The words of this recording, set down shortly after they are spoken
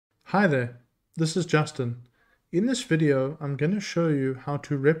Hi there, this is Justin. In this video, I'm going to show you how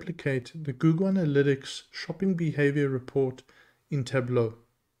to replicate the Google Analytics shopping behavior report in Tableau.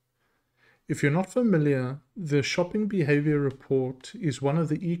 If you're not familiar, the shopping behavior report is one of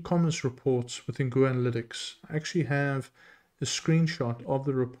the e-commerce reports within Google Analytics. I actually have a screenshot of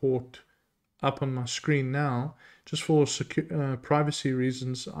the report up on my screen now. Just for privacy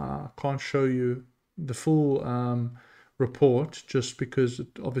reasons, I can't show you the full report just because it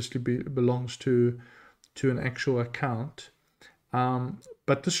obviously belongs to an actual account.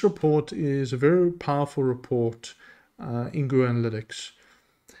 But this report is a very powerful report in Google Analytics.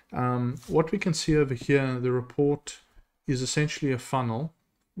 What we can see over here, the report is essentially a funnel.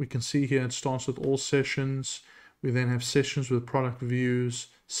 We can see here it starts with all sessions. We then have sessions with product views,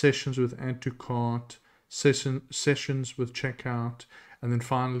 sessions with add to cart, sessions with checkout, and then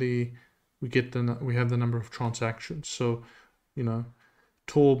finally we have the number of transactions. So,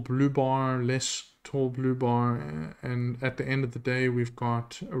 tall blue bar, less tall blue bar, and at the end of the day, we've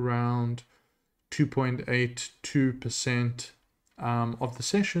got around 2.82% of the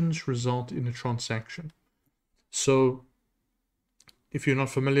sessions result in a transaction. So if you're not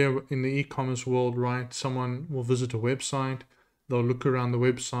familiar in the e-commerce world, right, someone will visit a website, they'll look around the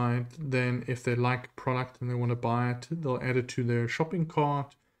website, then if they like a product and they want to buy it, they'll add it to their shopping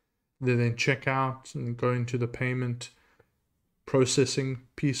cart, they then check out and go into the payment processing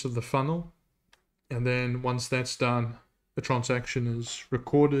piece of the funnel. And then once that's done, the transaction is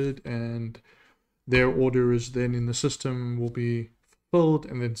recorded and their order is then in the system, will be fulfilled,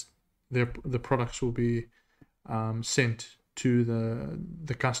 and then the products will be sent to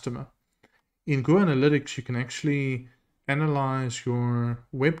the customer. In Google Analytics, you can actually analyze your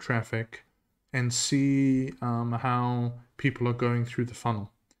web traffic and see how people are going through the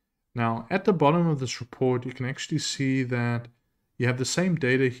funnel. Now, at the bottom of this report, you can actually see that you have the same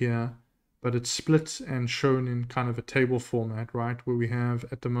data here, but it's split and shown in kind of a table format, right? Where we have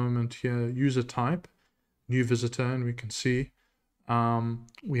at the moment here user type, new visitor, and we can see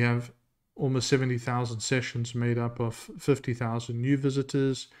we have almost 70,000 sessions made up of 50,000 new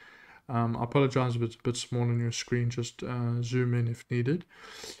visitors. I apologize if it's a bit small on your screen, just zoom in if needed.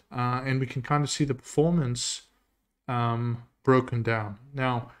 And we can kind of see the performance broken down.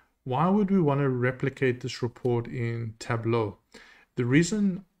 Now, why would we want to replicate this report in Tableau? The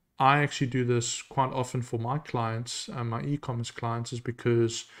reason I actually do this quite often for my clients, my e-commerce clients, is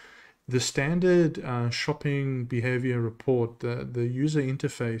because the standard shopping behavior report, the user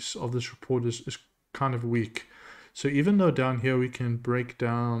interface of this report is kind of weak. So even though down here we can break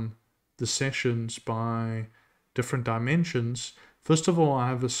down the sessions by different dimensions, first of all, I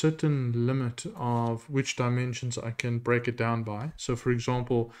have a certain limit of which dimensions I can break it down by. So for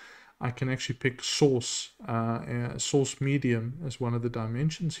example, I can actually pick source medium as one of the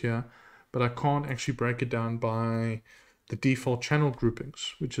dimensions here, but I can't actually break it down by the default channel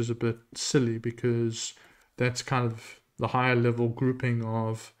groupings, which is a bit silly because that's kind of the higher level grouping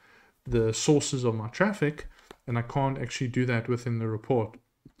of the sources of my traffic, and I can't actually do that within the report.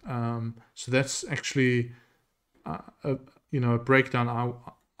 So that's actually a breakdown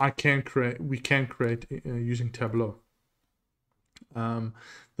we can create using Tableau.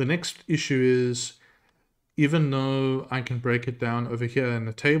 The next issue is, even though I can break it down over here in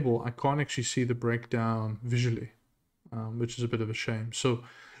the table, I can't actually see the breakdown visually, which is a bit of a shame. So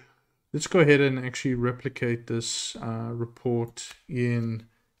let's go ahead and actually replicate this report in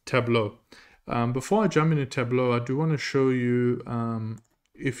Tableau. Before I jump into Tableau, I do want to show you,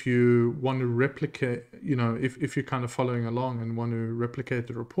 if you want to replicate, if you're kind of following along and want to replicate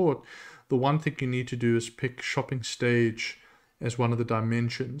the report, the one thing you need to do is pick shopping stage as one of the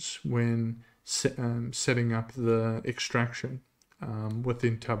dimensions when setting up the extraction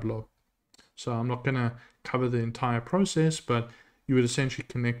within Tableau. So I'm not going to cover the entire process, but you would essentially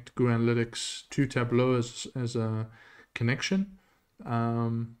connect Google Analytics to Tableau as a connection.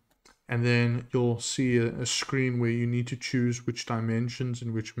 And then you'll see a screen where you need to choose which dimensions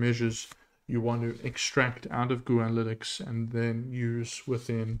and which measures you want to extract out of Google Analytics and then use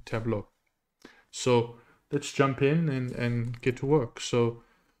within Tableau. So let's jump in and get to work. So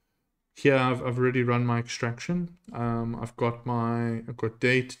here I've already run my extraction. I've got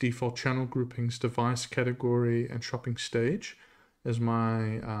date, default channel groupings, device category, and shopping stage as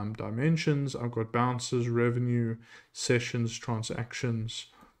my dimensions. I've got bounces, revenue, sessions, transactions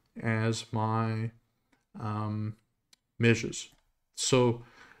as my measures. So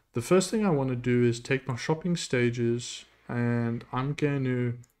the first thing I want to do is take my shopping stages and I'm going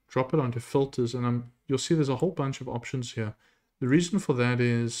to drop it onto filters, and you'll see there's a whole bunch of options here. The reason for that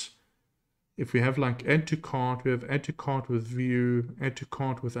is if we have like add to cart, we have add to cart with view, add to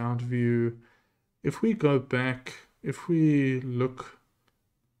cart without view. If we go back, if we look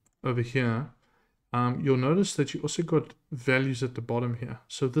over here, you'll notice that you also got values at the bottom here.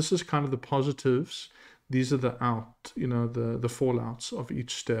 So this is kind of the positives. These are the out, you know, the fallouts of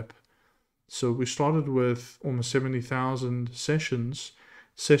each step. So we started with almost 70,000 sessions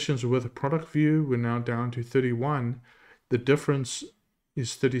with a product view. We're now down to 31. The difference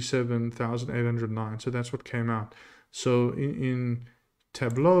is 37,809. So that's what came out. So in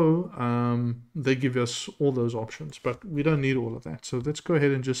Tableau, they give us all those options, but we don't need all of that. So let's go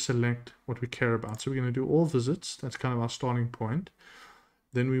ahead and just select what we care about. So we're going to do all visits. That's kind of our starting point.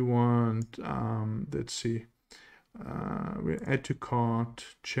 Then we want, let's see, we add to cart,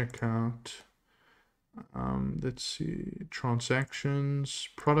 checkout, let's see, transactions,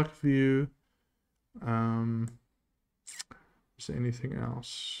 product view. Is there anything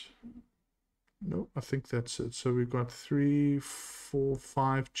else? Nope, I think that's it. So we've got 3, 4,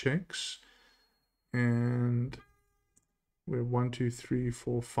 5 checks, and we're 1, 2, 3,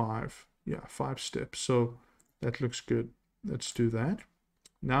 4, 5. Yeah, 5 steps. So that looks good. Let's do that.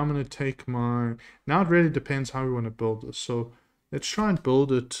 Now I'm going to take my, now it really depends how we want to build this. So let's try and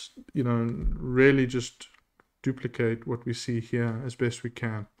build it, you know, really just duplicate what we see here as best we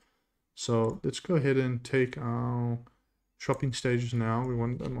can. So let's go ahead and take our shopping stages now. We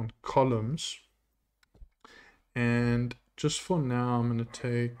want them on columns. And just for now, I'm going to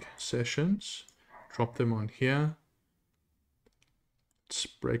take sessions, drop them on here. Let's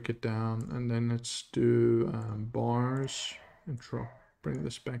break it down, and then let's do bars and bring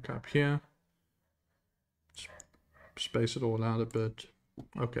this back up here. Space it all out a bit.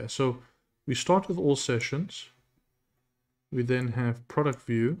 Okay, so we start with all sessions. We then have product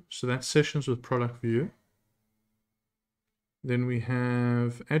view. So that's sessions with product view. Then we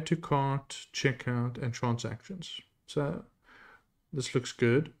have add to cart, checkout, and transactions. So this looks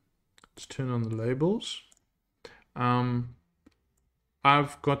good. Let's turn on the labels. I've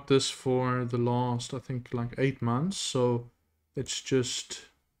got this for the last, I think, like 8 months. So let's just,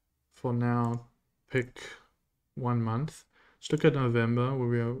 for now, pick 1 month. Let's look at November, where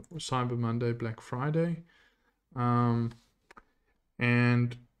we are Cyber Monday, Black Friday. And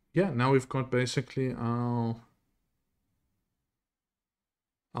yeah, now we've got basically our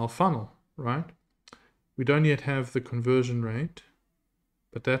funnel, right? We don't yet have the conversion rate,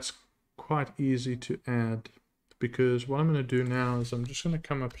 but that's quite easy to add, because what I'm going to do now is I'm just going to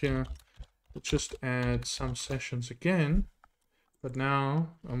come up here, let's just add some sessions again, but now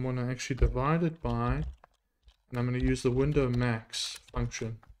I'm going to actually divide it by, and I'm going to use the window max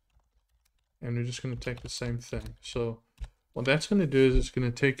function, and we're just going to take the same thing. So what that's going to do is it's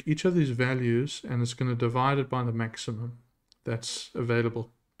going to take each of these values and it's going to divide it by the maximum that's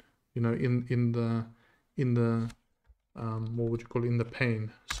available, you know, in the what would you call it, in the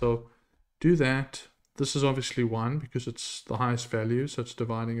pane. So do that. This is obviously 1 because it's the highest value, so it's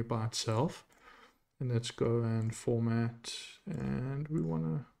dividing it by itself. And let's go and format, and we want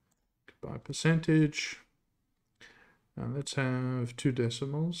to by percentage. And let's have 2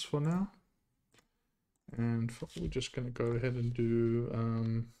 decimals for now. And we're just going to go ahead and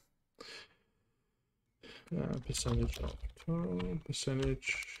do percentage of total,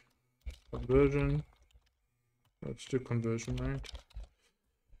 percentage conversion. Let's do conversion rate.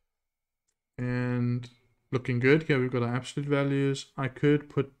 And looking good. Here we've got our absolute values. I could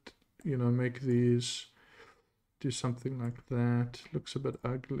put, you know, make these, do something like that. Looks a bit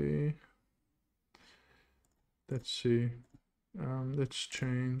ugly. Let's see. Let's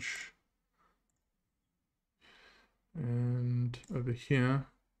change. And over here,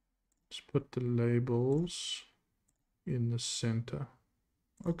 let's put the labels in the center.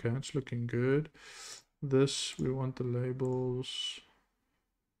 Okay, it's looking good. This, we want the labels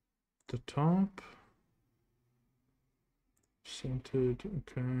at the top. Centered,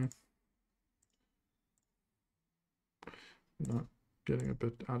 okay. No, getting a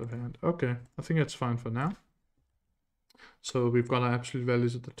bit out of hand. Okay, I think that's fine for now. So we've got our absolute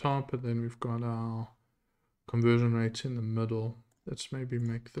values at the top, and then we've got our conversion rates in the middle. Let's maybe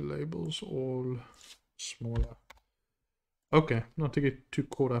make the labels all smaller. Okay, not to get too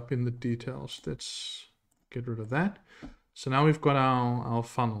caught up in the details, let's get rid of that. So now we've got our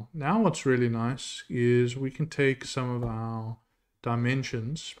funnel. Now what's really nice is we can take some of our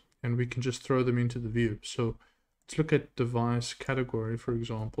dimensions and we can just throw them into the view. So let's look at device category, for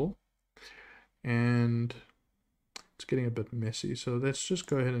example, and it's getting a bit messy. So let's just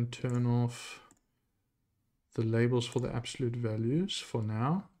go ahead and turn off the labels for the absolute values for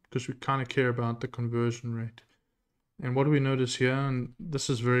now, because we kind of care about the conversion rate. And what do we notice here, and this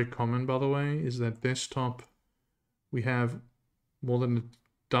is very common by the way, is that desktop, we have more than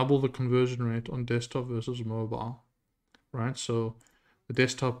double the conversion rate on desktop versus mobile, right? So the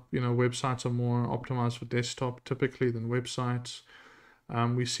desktop, websites are more optimized for desktop typically than websites.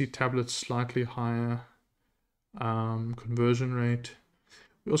 We see tablets slightly higher conversion rate.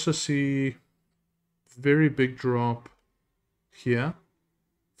 We also see very big drop here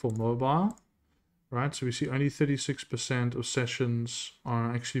for mobile, right? So we see only 36% of sessions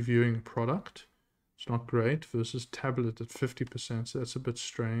are actually viewing a product. It's not great, versus tablet at 50%. So that's a bit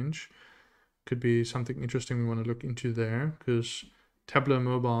strange. Could be something interesting we want to look into there, because Tableau and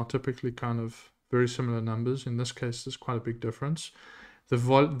mobile typically kind of very similar numbers. In this case, there's quite a big difference. The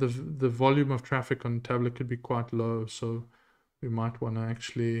volume of traffic on tablet could be quite low, so we might want to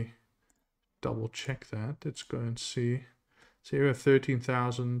actually double check that. Let's go and see. So here we have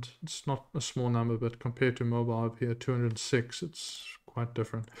 13,000. It's not a small number, but compared to mobile up here, 206, it's quite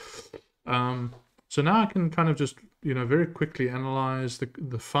different. So now I can kind of just, very quickly analyze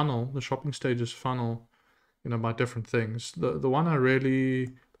the funnel, the shopping stages funnel, by different things. The one I really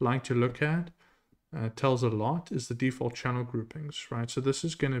like to look at, tells a lot, is the default channel groupings, right? So this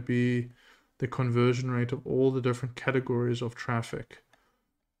is going to be the conversion rate of all the different categories of traffic.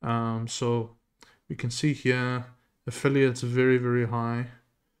 So we can see here, affiliates very, very high.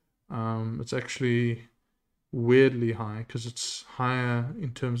 It's actually weirdly high because it's higher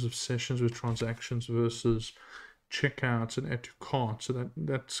in terms of sessions with transactions versus checkouts and add to cart. So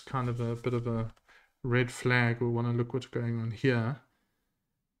that's kind of a bit of a red flag. We want to look what's going on here,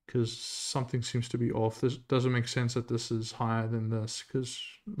 because something seems to be off. This doesn't make sense that this is higher than this, because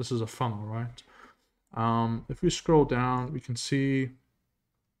this is a funnel, right? If we scroll down, we can see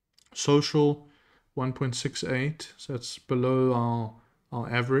social 1.68, so that's below our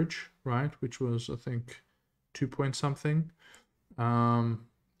average, right, which was I think 2 point something.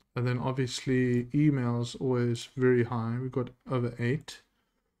 And then obviously emails always very high. We've got over 8.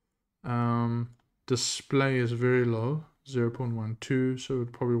 Display is very low, 0.12, so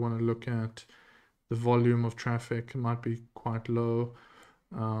we'd probably want to look at the volume of traffic. It might be quite low,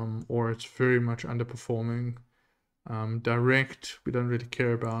 or it's very much underperforming. Direct, we don't really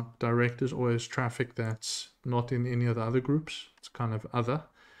care about. Direct is always traffic that's not in any of the other groups. It's kind of other,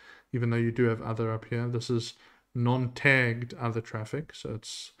 even though you do have other up here. This is non-tagged other traffic, so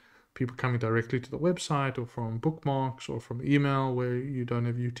it's people coming directly to the website or from bookmarks or from email where you don't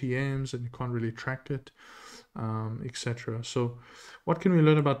have UTMs and you can't really track it, etc. So what can we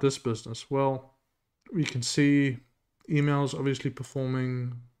learn about this business? Well, we can see emails obviously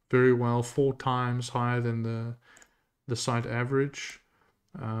performing very well, 4 times higher than the site average.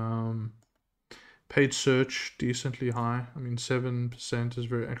 Paid search decently high. I mean, 7%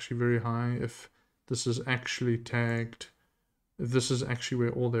 is actually very high. If this is actually tagged, if this is actually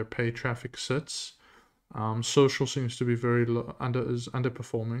where all their paid traffic sits. Social seems to be very low, is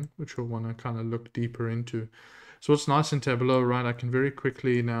underperforming, which we'll want to kind of look deeper into. So what's nice in Tableau, right? I can very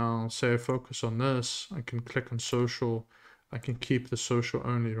quickly now say I focus on this. I can click on social. I can keep the social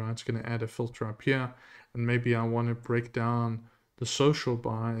only, right? It's going to add a filter up here. And maybe I want to break down the social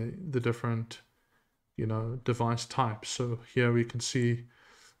by the different, device types. So here we can see,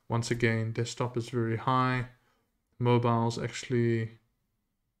 once again, desktop is very high. Mobile's actually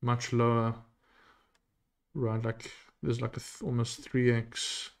much lower, right? Like there's like almost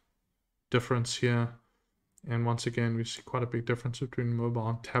 3x difference here. And once again, we see quite a big difference between mobile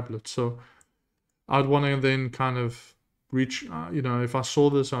and tablet. So I'd want to then kind of reach, if I saw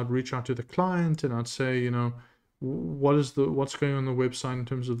this, I'd reach out to the client and I'd say, what's going on the website in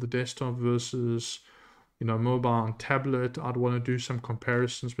terms of the desktop versus, mobile and tablet. I'd want to do some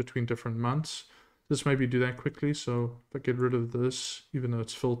comparisons between different months. Let's maybe do that quickly. So if I get rid of this, even though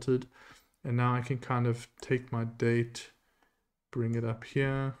it's filtered, and now I can kind of take my date, bring it up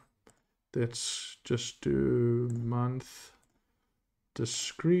here. Let's just do month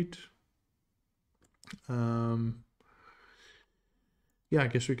discrete. Yeah, I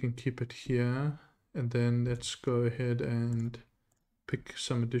guess we can keep it here. And then let's go ahead and pick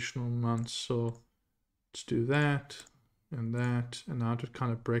some additional months. So let's do that and that. And now to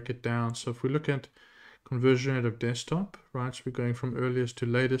kind of break it down. So if we look at conversion rate of desktop, right? So we're going from earliest to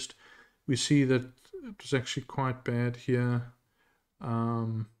latest. We see that it was actually quite bad here.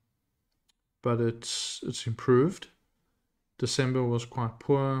 But it's improved. December was quite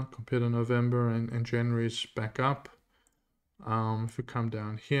poor compared to November, and January's back up. If we come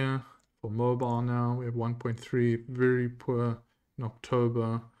down here for mobile now, we have 1.3, very poor in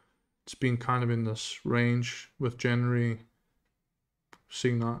October. It's been kind of in this range, with January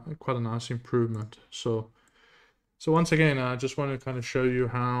seeing quite a nice improvement. So So once again, I just want to kind of show you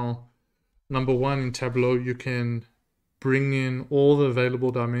how, number one, in Tableau, you can bring in all the available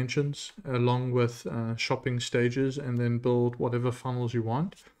dimensions along with shopping stages and then build whatever funnels you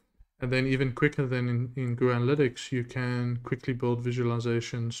want. And then even quicker than in Google Analytics, you can quickly build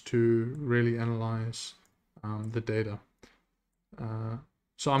visualizations to really analyze the data.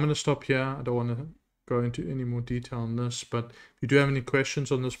 So I'm going to stop here. I don't want to go into any more detail on this, but if you do have any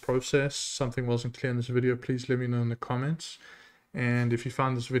questions on this process, something wasn't clear in this video, please let me know in the comments. And if you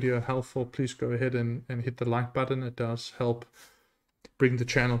found this video helpful, please go ahead and hit the like button. It does help bring the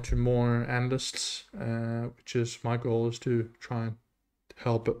channel to more analysts, which is my goal, is to try and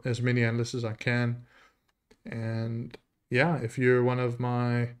help as many analysts as I can. And yeah, if you're one of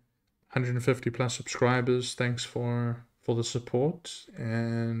my 150 plus subscribers, thanks for the support,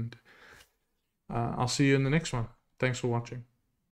 and I'll see you in the next one. Thanks for watching.